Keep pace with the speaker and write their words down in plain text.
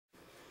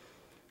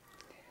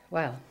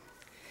Well,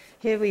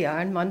 here we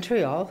are in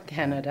Montreal,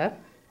 Canada.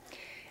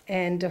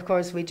 And of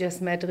course, we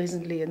just met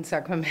recently in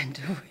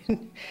Sacramento,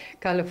 in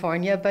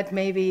California. But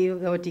maybe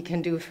what you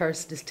can do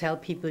first is tell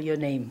people your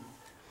name.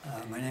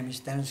 My name is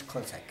Dennis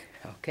Klocek.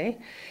 Okay.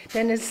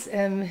 Dennis,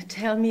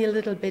 tell me a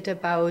little bit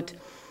about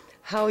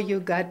how you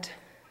got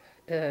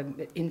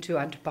into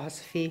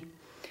anthroposophy,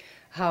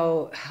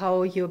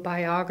 how your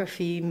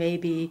biography,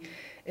 maybe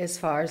as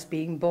far as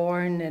being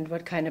born and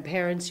what kind of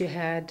parents you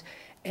had,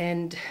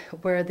 and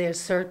were there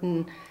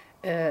certain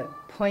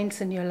points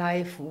in your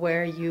life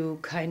where you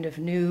kind of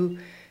knew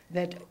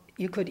that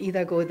you could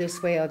either go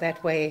this way or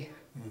that way,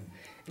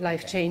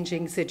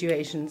 life-changing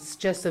situations,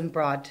 just in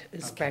broad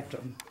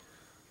spectrum.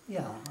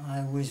 Yeah,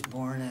 I was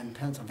born in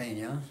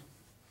Pennsylvania,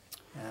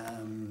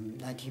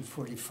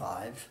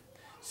 1945,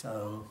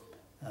 so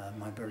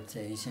my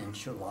birthday's in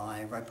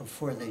July, right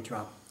before they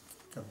dropped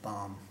the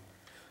bomb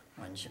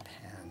on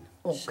Japan.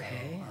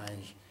 Okay. So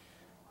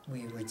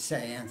we would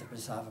say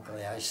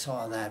anthroposophically, I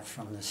saw that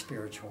from the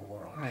spiritual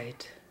world.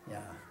 Right.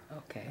 Yeah.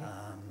 Okay.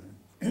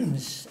 And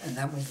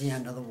that was the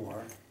end of the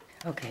war.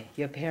 Okay.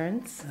 Your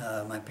parents?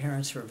 My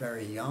parents were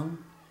very young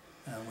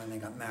when they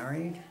got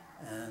married,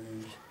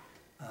 and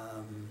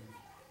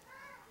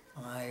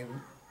I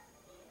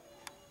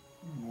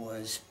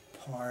was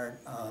part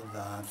of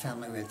a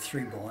family with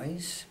 3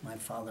 boys. My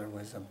father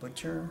was a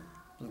butcher,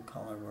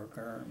 blue-collar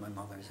worker. My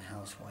mother's a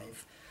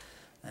housewife.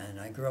 And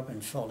I grew up in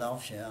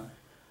Philadelphia.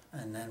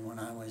 And then when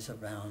I was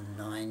around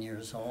 9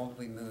 years old,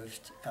 we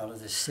moved out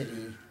of the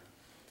city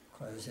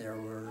because there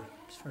were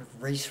sort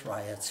of race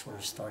riots were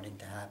starting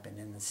to happen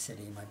in the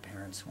city. My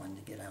parents wanted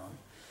to get out.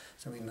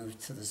 So we moved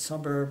to the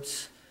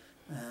suburbs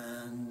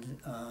and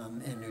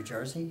in New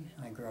Jersey.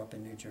 I grew up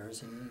in New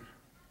Jersey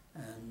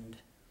and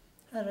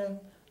had a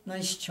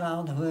nice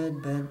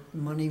childhood, but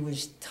money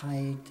was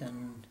tight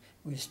and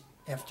it was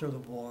after the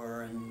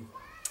war and,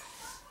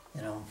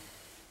 you know,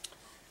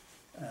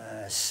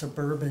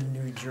 suburban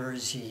New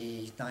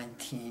Jersey,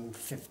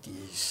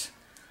 1950s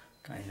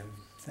kind of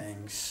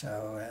thing.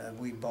 So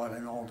we bought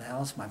an old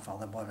house. My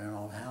father bought an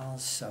old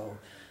house, so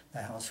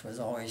the house was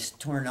always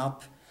torn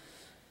up.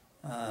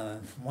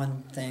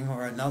 One thing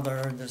or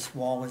another, this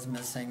wall was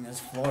missing,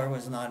 this floor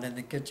was not in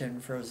the kitchen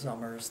for a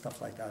summer,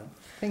 stuff like that.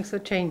 Things were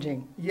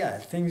changing. Yeah,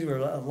 things were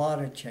a lot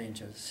of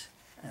changes.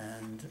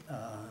 And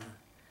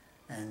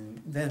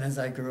then as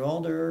I grew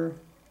older,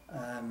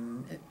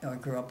 I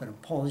grew up in a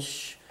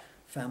Polish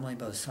family,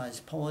 both sides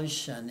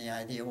Polish, and the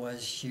idea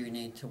was you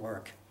need to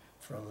work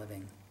for a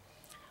living.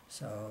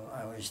 So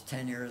I was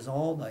 10 years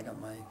old, I got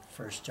my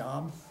first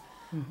job,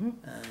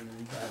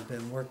 and I've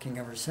been working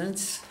ever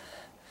since.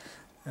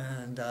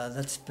 And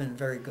that's been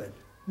very good.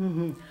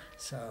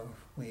 So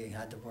we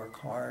had to work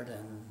hard,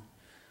 and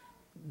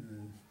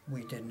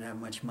we didn't have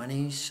much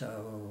money,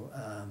 so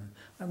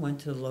I went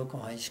to the local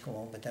high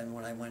school, but then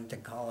when I went to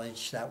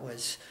college, that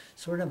was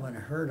sort of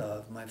unheard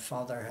of. My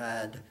father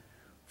had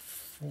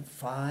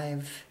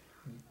 5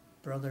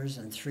 brothers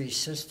and 3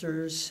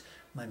 sisters.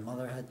 My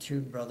mother had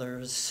 2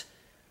 brothers.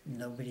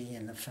 Nobody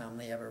in the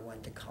family ever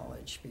went to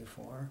college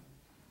before.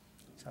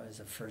 So I was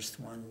the first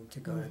one to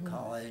go to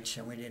college,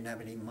 and we didn't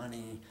have any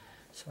money,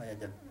 so I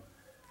had to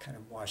kind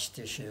of wash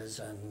dishes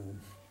and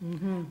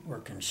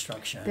work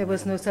construction. There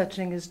was no such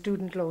thing as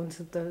student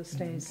loans at those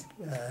days.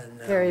 No,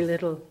 Very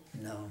little.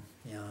 No,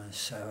 yeah.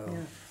 So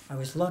I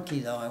was lucky,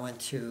 though. I went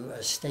to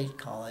a state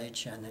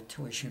college, and the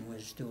tuition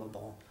was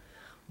doable,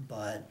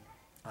 but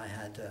I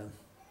had to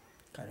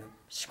kind of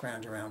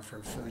scrounge around for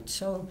food.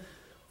 So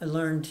I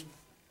learned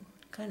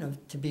kind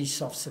of to be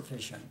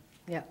self-sufficient.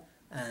 Yeah.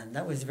 And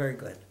that was very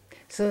good.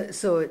 So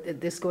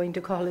this going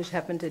to college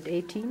happened at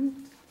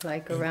 18?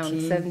 Like 18,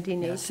 around 17,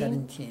 18? Yeah,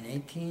 17,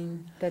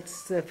 18.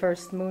 That's the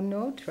first moon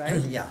note,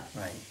 right? Yeah,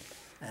 right.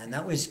 And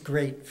that was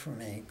great for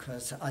me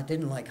because I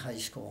didn't like high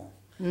school.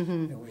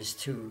 It was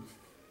too,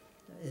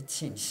 it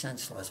seemed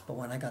senseless. But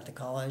when I got to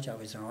college, I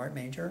was an art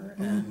major,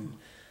 and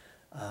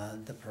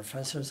the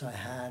professors I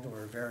had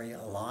were very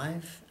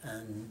alive,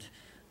 and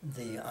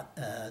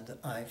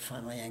I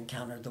finally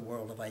encountered the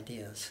world of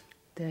ideas.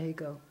 There you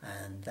go.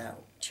 And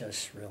that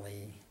just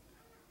really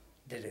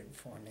did it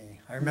for me.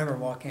 I remember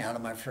walking out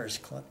of my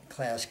first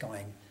class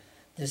going,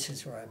 this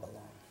is where I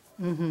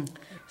belong.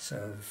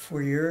 So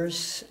 4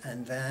 years,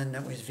 and then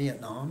that was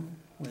Vietnam,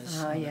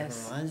 was on the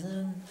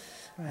horizon.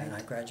 Right. And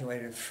I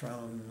graduated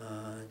from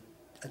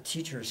a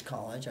teacher's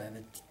college. I have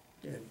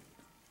an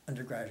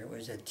undergraduate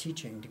was a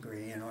teaching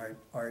degree in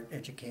art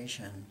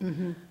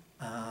education.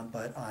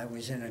 But I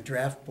was in a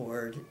draft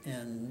board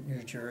in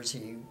New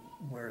Jersey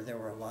where there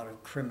were a lot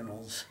of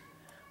criminals.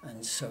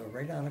 And so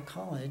right out of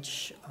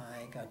college,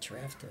 I got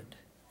drafted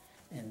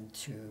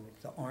into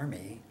the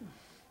Army,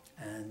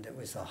 and it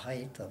was the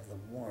height of the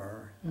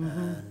war.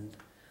 And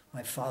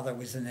my father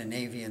was in the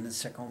Navy in the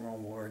Second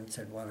World War and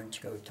said, why don't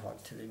you go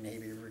talk to the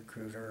Navy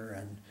recruiter?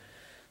 And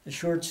the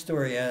short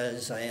story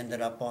is I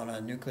ended up on a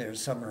nuclear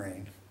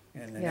submarine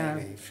in the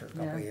Navy for a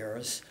couple of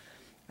years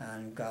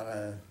and got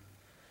a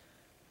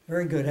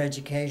very good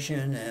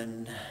education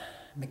in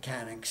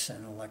mechanics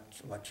and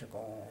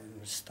electrical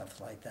and stuff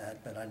like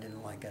that, but I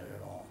didn't like it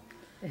at all.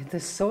 The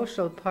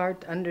social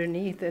part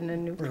underneath in a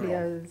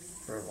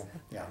nucleus. Brutal,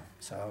 yeah.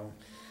 So,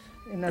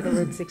 in other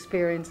words,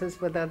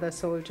 experiences with other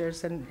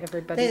soldiers and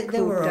everybody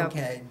they were cooped up.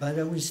 okay, but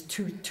it was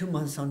two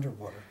months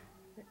underwater.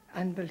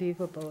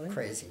 Unbelievable. Eh?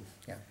 Crazy,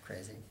 yeah,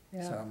 crazy.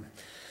 Yeah.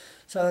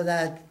 So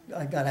that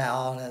I got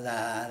out of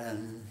that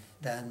and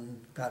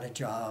then got a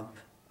job.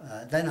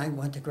 Then I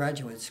went to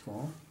graduate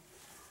school,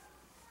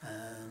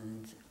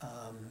 and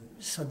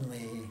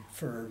suddenly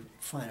for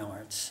fine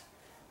arts,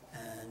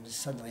 and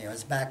suddenly I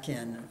was back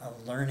in a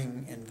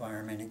learning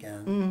environment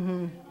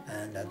again,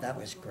 and that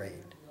was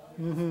great.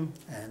 And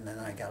then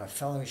I got a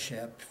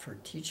fellowship for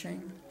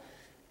teaching,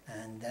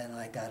 and then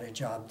I got a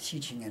job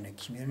teaching in a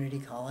community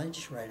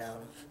college right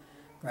out of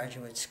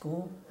graduate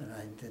school, and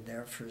I did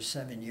there for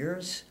 7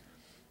 years,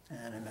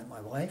 and I met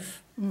my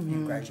wife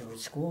in graduate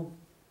school.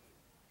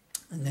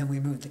 And then we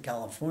moved to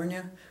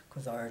California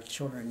because our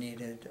children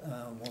needed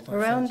Waldorf.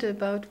 Around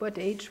about what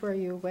age were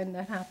you when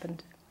that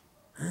happened?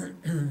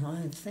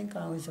 I think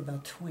I was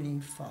about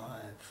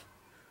 25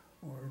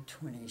 or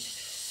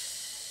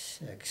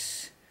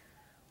 26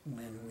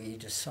 when we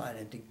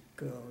decided to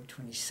go,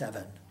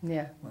 27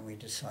 Yeah. when we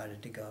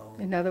decided to go.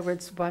 In other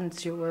words,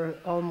 once you were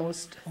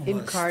almost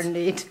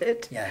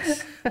incarnated.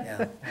 Yes,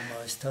 yeah,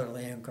 almost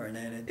totally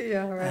incarnated.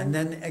 Yeah, right. And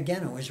then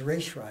again, it was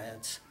race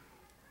riots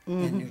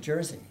in New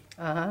Jersey,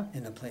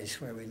 in the place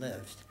where we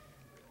lived.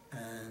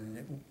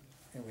 And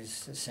it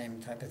was the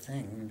same type of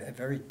thing, a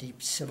very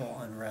deep civil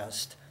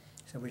unrest.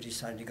 So we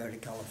decided to go to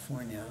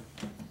California,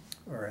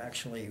 or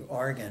actually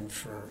Oregon,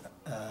 for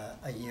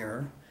a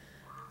year.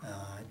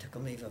 I took a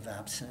leave of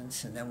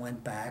absence and then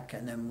went back,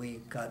 and then we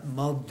got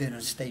mugged in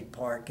a state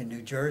park in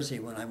New Jersey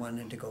when I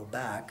wanted to go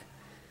back.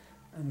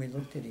 And we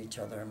looked at each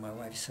other, and my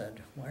wife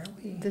said, "Why are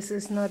we... This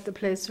is not the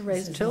place to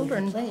raise This is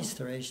children." not the place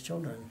to raise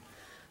children."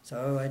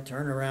 So I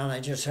turned around. I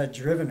just had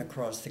driven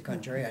across the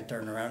country. I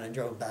turned around and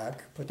drove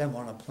back, put them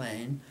on a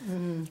plane,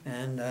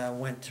 and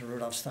went to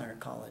Rudolf Steiner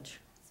College.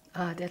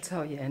 Ah, that's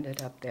how you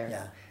ended up there.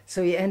 Yeah.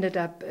 So you ended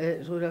up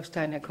at Rudolf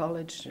Steiner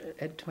College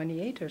at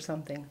 28 or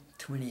something.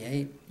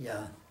 28,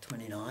 yeah,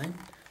 29.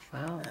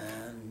 Wow.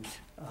 And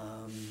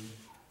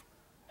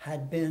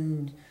had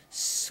been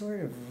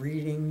sort of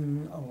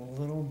reading a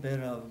little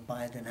bit of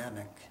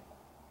biodynamic,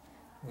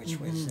 which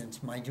was,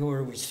 since my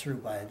door was through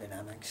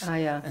biodynamics. Ah,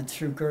 yeah. And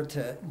through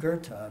Goethe,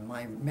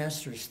 my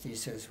master's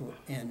thesis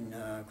in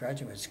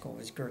graduate school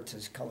was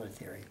Goethe's color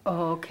theory.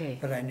 Oh, okay.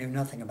 But I knew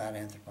nothing about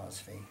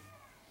anthroposophy.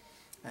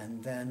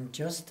 And then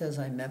just as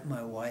I met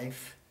my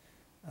wife,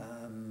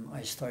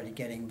 I started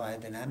getting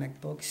biodynamic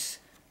books.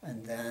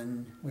 And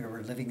then we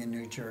were living in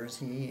New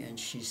Jersey, and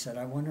she said,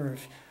 "I wonder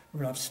if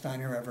Rudolf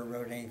Steiner ever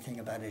wrote anything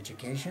about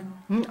education."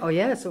 Oh,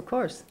 yes, of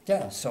course.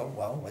 Yeah, so,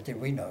 well, what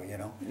did we know, you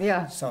know?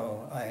 Yeah.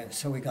 So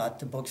we got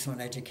the books on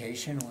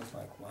education, and was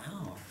like,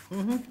 wow,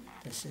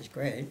 this is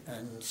great.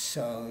 And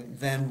so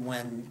then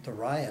when the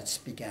riots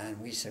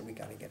began, we said, we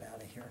got to get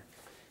out of here.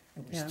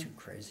 It was too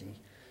crazy.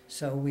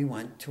 So we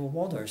went to a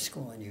Waldorf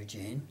school in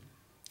Eugene.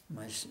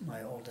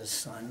 My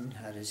oldest son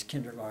had his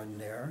kindergarten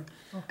there.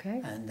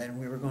 Okay. And then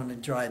we were going to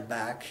drive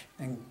back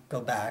and go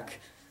back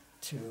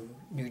to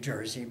New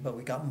Jersey, but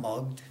we got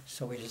mugged,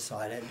 so we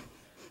decided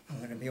I'm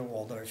going to be a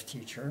Waldorf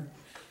teacher.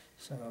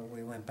 So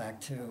we went back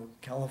to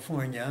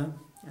California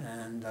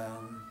and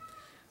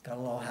got a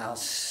little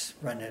house,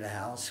 rented a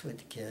house with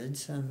the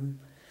kids, and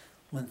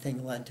one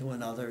thing led to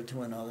another,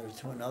 to another,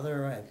 to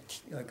another.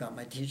 I got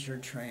my teacher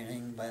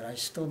training, but I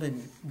still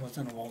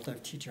wasn't a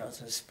Waldorf teacher. I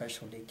was a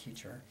specialty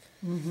teacher.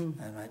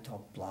 And I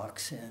taught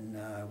blocks in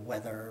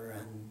weather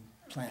and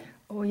plant.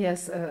 Oh,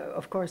 yes,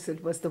 of course,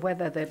 it was the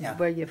weather that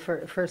where your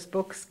first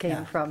books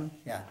came from.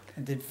 Yeah,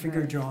 I did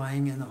figure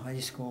drawing in the high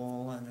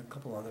school and a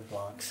couple other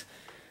blocks.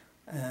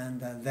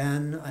 And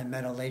then I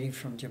met a lady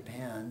from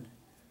Japan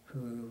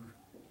who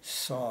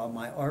saw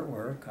my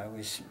artwork. I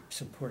was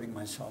supporting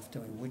myself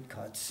doing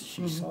woodcuts.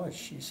 She saw it.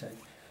 She said,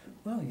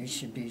 "Well, you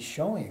should be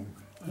showing."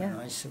 And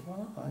I said,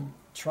 "Well, I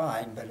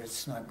tried, but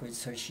it's not good."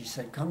 So she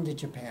said, "Come to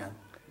Japan."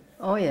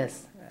 Oh,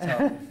 yes.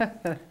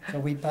 So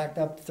we packed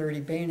up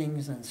 30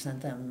 paintings and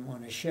sent them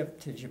on a ship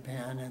to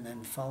Japan, and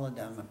then followed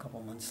them a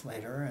couple months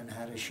later and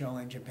had a show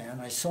in Japan.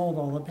 I sold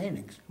all the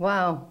paintings.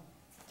 Wow.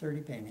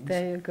 30 paintings.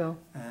 There you go.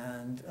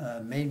 And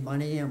made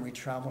money, and we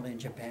traveled in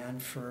Japan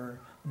for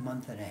a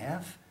month and a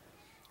half.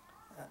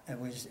 It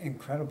was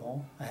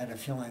incredible. I had a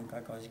feeling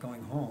like I was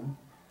going home.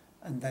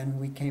 And then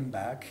we came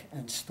back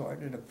and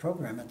started a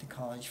program at the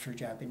college for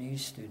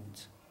Japanese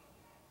students.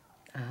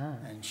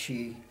 And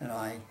she and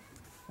I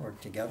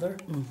worked together.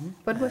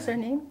 What was her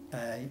name?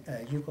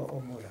 Yuko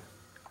Omura.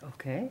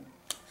 Okay.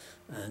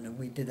 And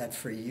we did that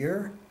for a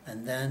year.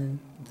 And then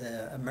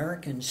the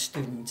American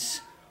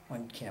students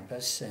on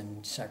campus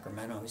in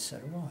Sacramento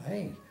said, "Well,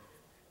 hey,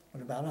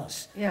 what about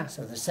us?" Yeah.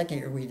 So the second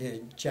year we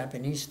did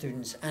Japanese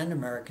students and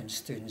American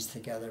students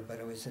together, but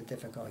it was a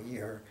difficult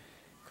year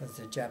because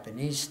the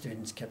Japanese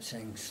students kept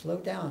saying, slow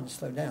down,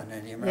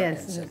 and the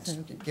Americans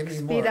said, "Give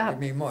me more, give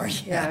me more."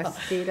 Yeah,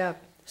 speed up.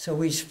 So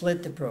we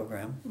split the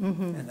program,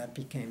 and that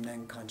became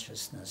then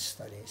consciousness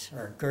studies,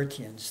 or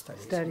Goethean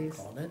studies, we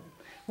called it.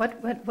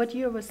 What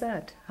year was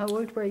that? How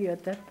old were you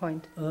at that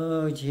point?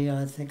 Oh, gee,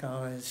 I think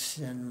I was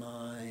in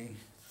my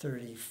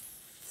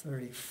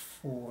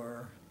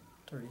 34,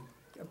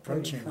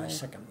 approaching 35. my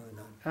second moon.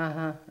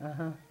 Yeah.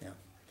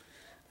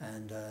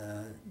 And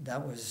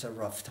that was a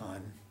rough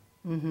time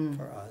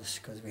for us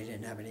because we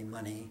didn't have any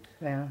money.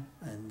 Yeah.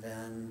 And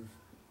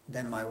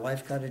then my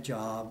wife got a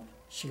job.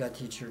 She got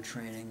teacher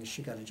training.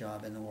 She got a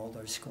job in the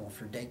Waldorf School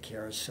for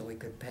daycare so we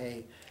could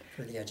pay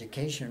for the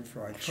education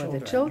for our children.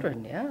 For the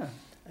children, yeah.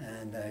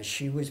 And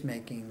she was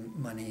making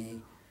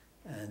money,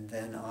 and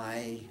then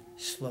I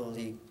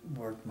slowly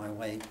worked my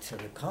way to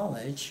the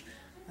college,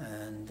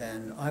 and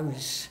then I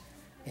was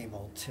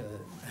able to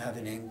have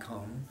an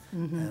income.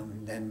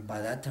 And then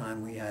by that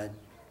time we had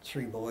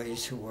 3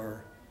 boys who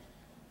were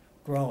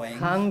growing.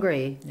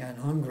 Hungry. Yeah, and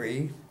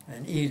hungry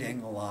and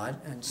eating a lot,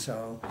 and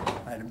so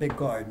I had a big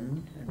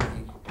garden, and we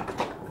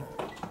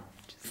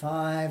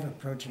 5,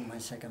 approaching my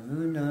second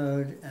moon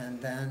node, and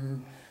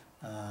then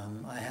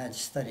I had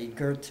studied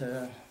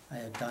Goethe. I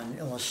had done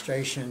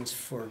illustrations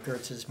for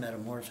Goethe's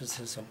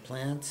Metamorphosis of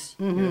Plants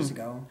years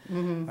ago.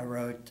 I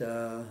wrote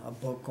a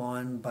book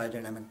on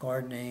biodynamic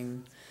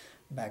gardening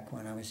back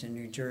when I was in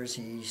New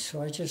Jersey,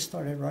 so I just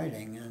started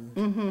writing,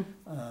 and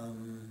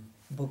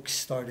books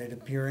started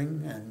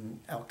appearing, and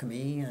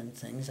alchemy and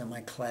things. And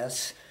my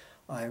class,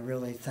 I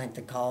really thank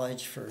the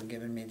college for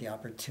giving me the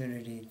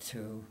opportunity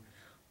to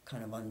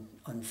kind of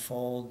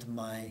unfold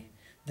my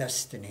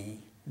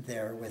destiny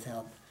there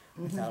without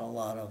a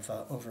lot of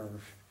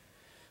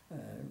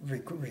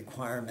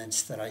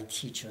requirements that I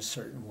teach a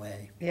certain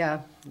way.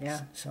 Yeah,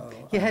 yeah. So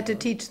you had to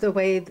teach the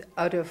way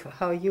out of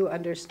how you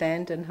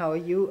understand and how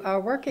you are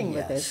working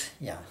with it. Yes,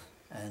 yeah.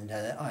 And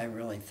I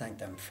really thank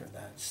them for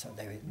that. So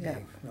they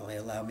really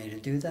allowed me to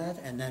do that.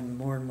 And then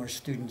more and more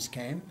students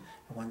came.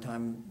 At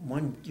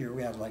one year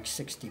we had like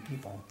 60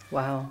 people.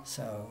 Wow.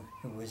 So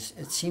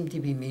it seemed to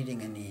be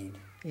meeting a need.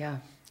 Yeah.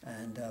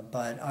 And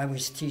but I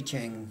was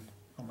teaching.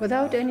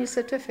 Without any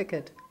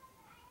certificate.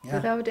 Yeah.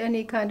 Without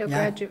any kind of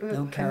graduate.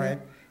 No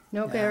carrot.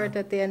 No carrot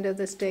at the end of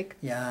the stick.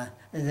 Yeah.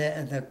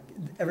 And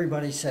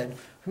everybody said,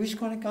 "Who's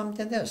going to come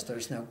to this?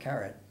 There's no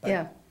carrot." But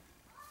yeah.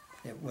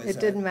 It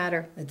didn't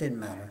matter. It didn't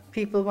matter.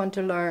 People want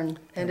to learn,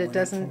 and it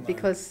doesn't,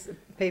 because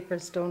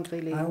papers don't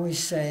really. I always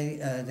say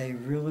they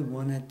really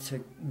wanted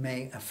to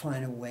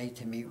find a way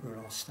to meet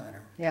Rudolf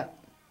Steiner. Yeah,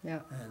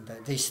 yeah. And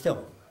they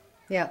still.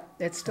 Yeah,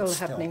 it's still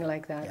happening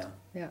like that. Yeah.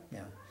 Yeah.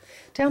 Yeah.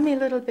 Tell me a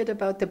little bit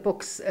about the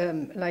books.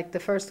 Like the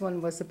first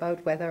one was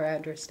about weather, I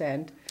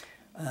understand.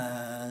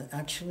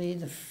 Actually,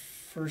 the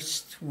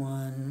first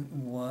one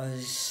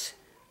was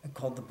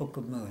called The Book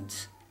of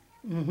Moods.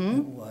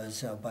 It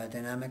was a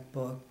biodynamic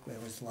book. There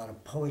was a lot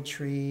of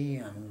poetry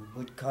and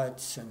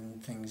woodcuts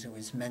and things. It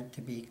was meant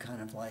to be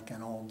kind of like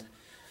an old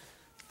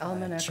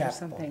almanac or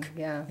something. Book,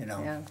 yeah, you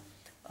know. Yeah.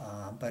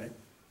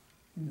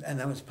 And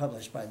that was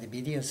published by the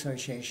BD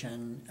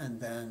Association,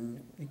 and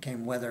then it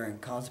came Weather and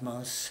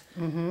Cosmos.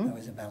 That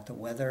was about the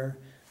weather,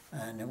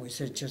 and it was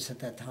just at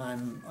that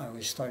time I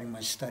was starting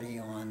my study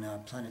on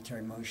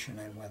planetary motion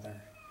and weather.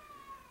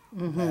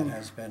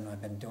 I've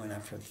been doing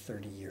that for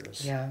 30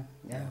 years. Yeah.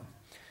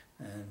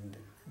 And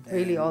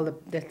really,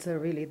 that's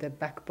really the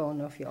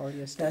backbone of all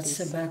your studies. That's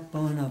the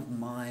backbone of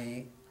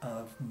my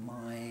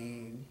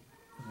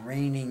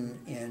reigning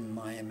in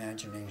my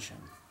imagination.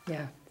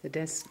 Yeah,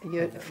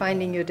 you're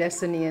finding your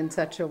destiny in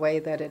such a way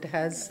that it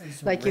has,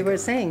 like you were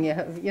saying,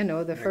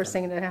 the first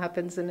thing that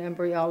happens in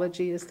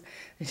embryology is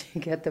that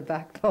you get the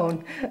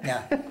backbone.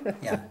 Yeah.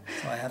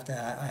 So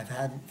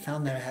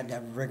found that I had to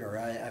have rigor.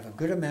 I have a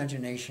good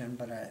imagination,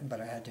 but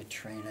I had to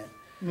train it.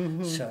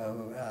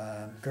 So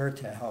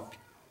Goethe helped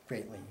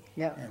greatly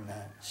in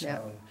that.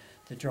 So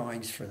the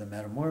drawings for the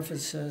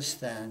Metamorphosis,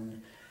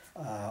 then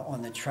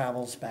on the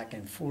travels back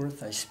and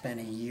forth, I spent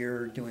a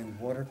year doing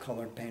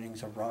watercolor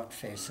paintings of rock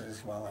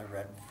faces while I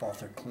read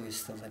Walter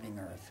Kluth's The Living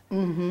Earth.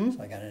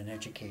 So I got an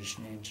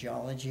education in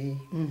geology.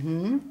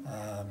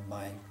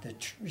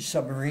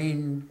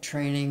 Submarine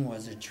training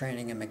was a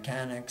training in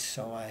mechanics,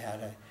 so I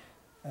had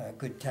a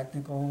good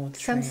technical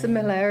training. Some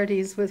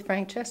similarities with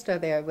Frank Chester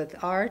there,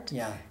 with art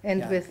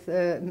and with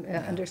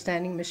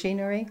understanding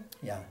machinery.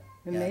 Yeah.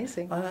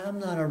 Amazing. Yeah. I'm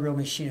not a real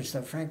machinist,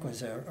 though. Frank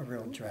was a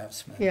real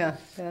draftsman. Yeah.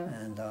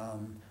 And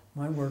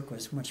my work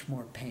was much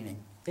more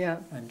painting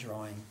and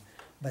drawing.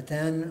 But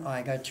then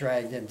I got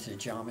dragged into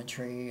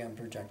geometry and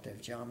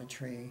projective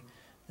geometry.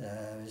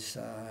 The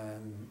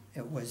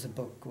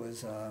book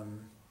was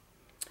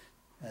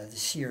the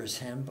Sears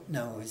Handbook.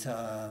 No, it was...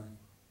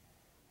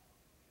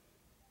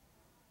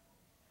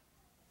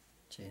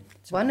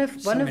 One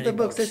of the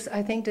books is,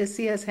 I think, the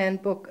Sears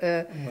Handbook.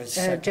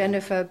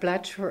 Jennifer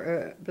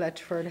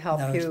Blatchford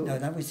helped you. No,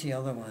 that was the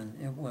other one.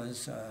 It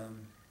was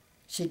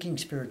Seeking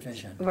Spirit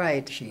Vision.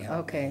 Right. She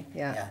helped me.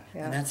 Yeah.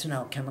 And that's an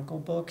alchemical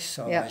book,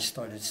 so I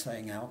started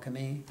studying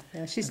alchemy.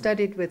 Yeah, she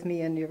studied with me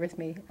and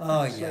eurythmy.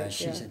 Oh, yeah,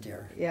 she's a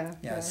dear.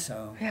 Yeah.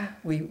 So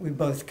we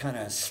both kind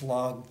of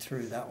slogged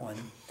through that one.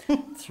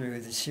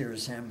 through the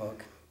Sears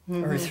Handbook,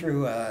 or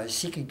through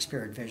Seeking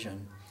Spirit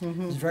Vision.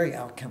 It's very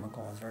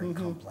alchemical, it's very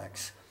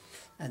complex.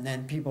 And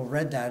then people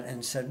read that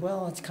and said,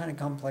 well, it's kind of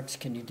complex,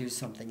 can you do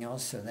something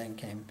else? So then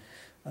came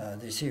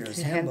the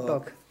Sears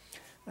Handbook.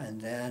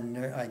 And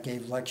then I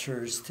gave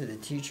lectures to the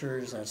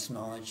teachers, that's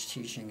Knowledge,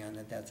 Teaching, and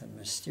the Death of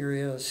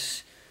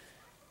Mysterious.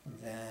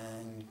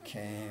 Then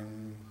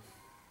came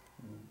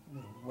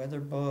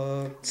weather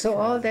book. So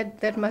all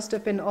that must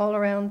have been all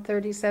around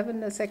 37,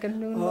 the second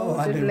New Moon,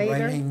 I've been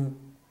later?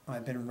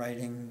 I've been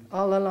writing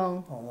all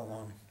along. All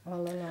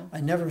along.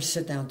 I never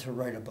sit down to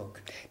write a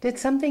book. Did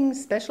something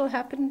special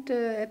happen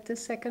at the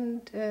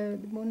second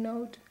moon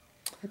node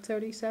at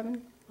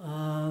 37?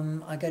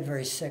 I got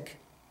very sick.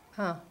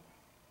 Ah.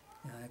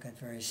 Yeah, I got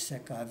very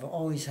sick. I've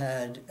always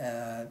had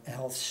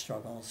health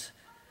struggles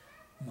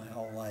my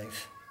whole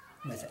life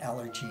with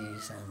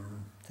allergies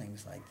and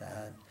things like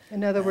that.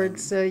 In other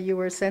words, you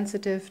were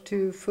sensitive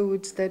to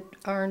foods that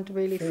aren't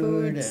really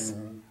foods.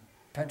 And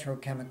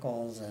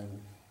petrochemicals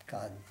and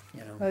God,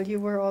 you know. Well, you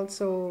were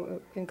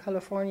also in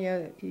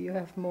California. You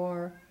have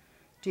more.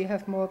 Do you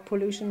have more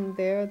pollution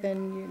there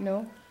than you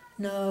know?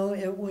 No,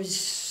 it was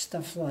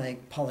stuff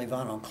like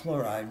polyvinyl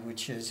chloride,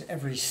 which is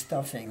every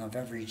stuffing of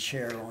every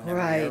chair on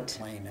every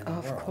airplane in the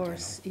world. Of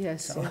course, you know?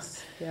 Yes, so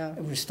yes, yeah.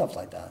 It was stuff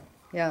like that.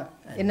 Yeah.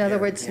 And in other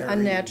words, dairy,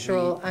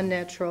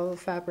 unnatural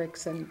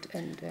fabrics and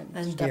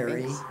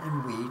dairy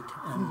and wheat.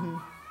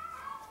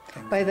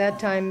 And by that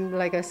time,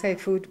 like I say,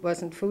 food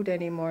wasn't food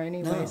anymore,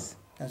 anyways. No,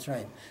 that's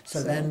right.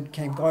 So then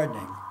came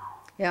gardening.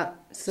 Yeah.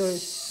 So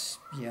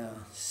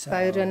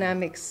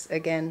biodynamics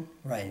again.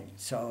 Right.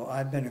 So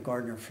I've been a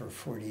gardener for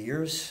 40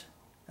 years,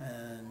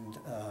 and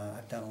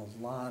I've done a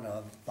lot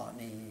of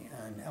botany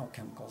and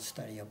alchemical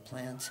study of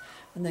plants.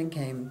 And then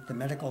came the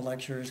medical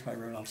lectures by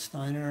Rudolf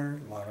Steiner,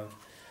 a lot of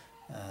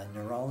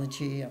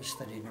neurology. I've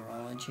studied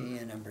neurology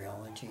and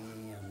embryology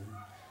and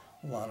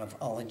a lot of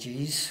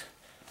ologies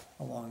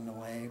along the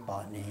way,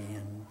 botany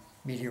and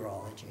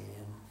meteorology.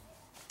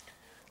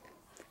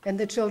 And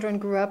the children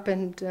grew up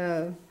and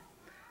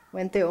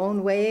went their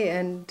own way,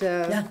 and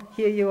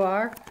here you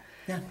are.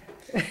 Yeah,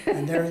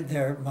 and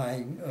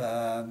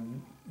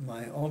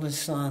my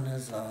oldest son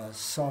is a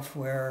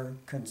software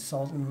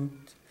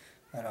consultant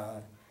at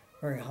a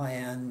very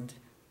high-end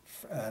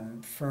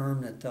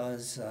firm that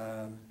does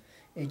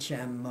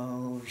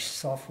HMO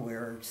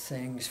software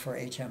things for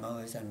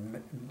HMOs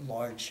and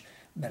large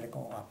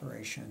medical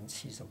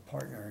operations. He's a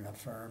partner in a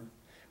firm,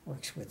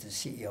 works with the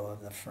CEO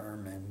of the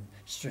firm in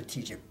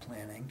strategic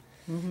planning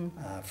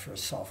for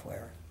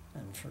software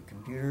and for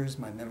computers.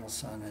 My middle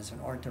son is an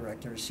art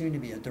director, soon to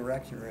be a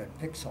director at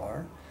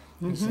Pixar.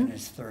 He's in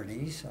his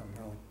 30s.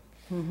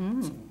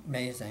 It's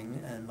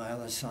amazing. And my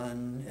other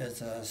son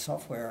is a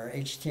software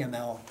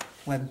HTML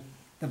web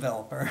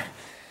developer.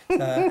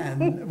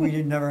 And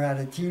we never had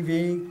a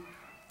TV.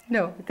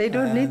 No, they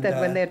don't need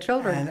that when they're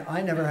children. And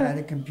I never had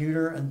a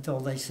computer until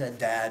they said,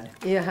 Dad,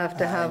 you have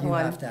to have one.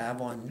 You have to have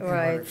one in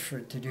order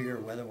to do your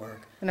weather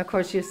work. And of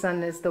course, your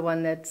son is the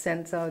one that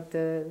sends out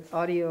the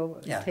audio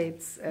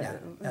tapes.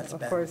 That's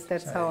of Ben. course,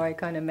 that's how I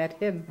kind of met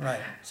him.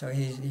 Right. So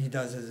he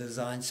does the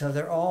design. So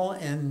they're all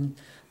in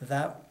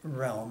that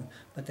realm,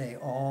 but they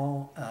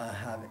all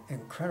have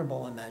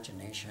incredible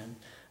imagination,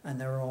 and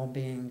they're all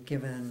being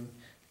given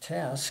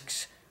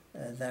tasks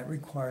that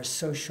require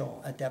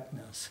social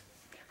adeptness.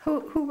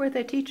 Who were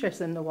the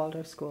teachers in the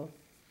Waldorf school?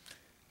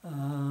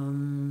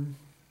 Some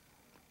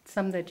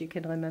that you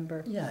can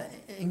remember. Yeah,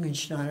 Ingrid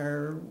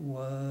Schneider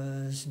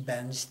was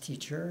Ben's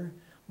teacher.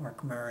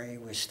 Mark Murray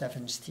was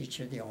Stefan's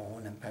teacher, the old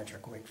one, and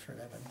Patrick Wakefield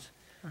Evans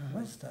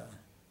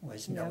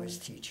was Noah's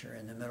teacher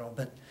in the middle.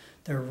 But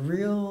the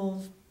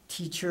real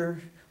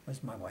teacher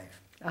was my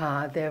wife.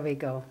 Ah, there we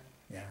go.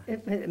 Yeah.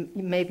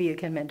 Maybe you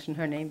can mention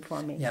her name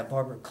for me. Yeah,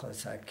 Barbara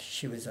Klocek.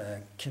 She was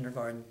a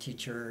kindergarten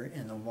teacher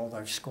in the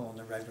Waldorf School in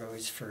the Red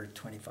Rose for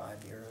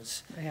 25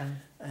 years. Yeah.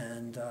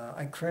 And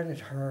I credit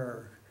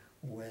her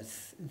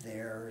with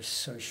their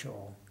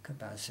social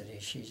capacity.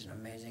 She's an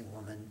amazing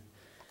woman.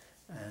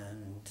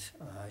 And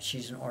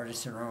she's an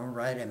artist in her own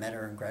right. I met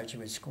her in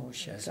graduate school.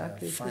 She has a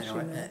fine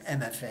art,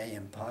 MFA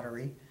in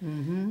pottery.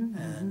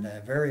 And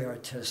very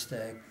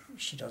artistic.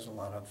 She does a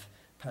lot of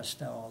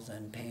pastels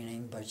and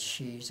painting, but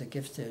she's a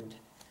gifted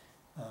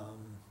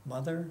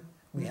mother.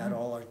 We had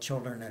all our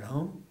children at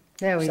home,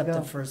 except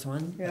the first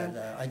one. Yeah.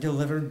 But, I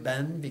delivered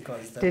Ben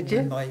because the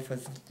midwife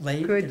was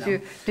late.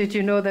 Did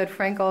you know that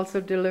Frank also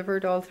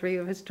delivered all three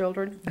of his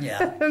children?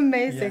 Yeah.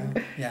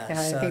 Amazing. Yeah.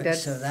 I think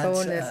that's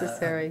so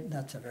necessary.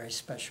 That's a very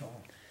special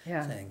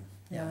thing.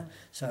 Yeah.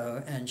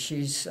 So, and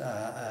she's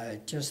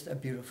just a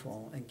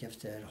beautiful and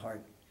gifted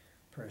heart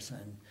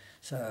person.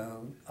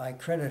 So I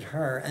credit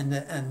her,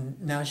 and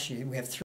now we have three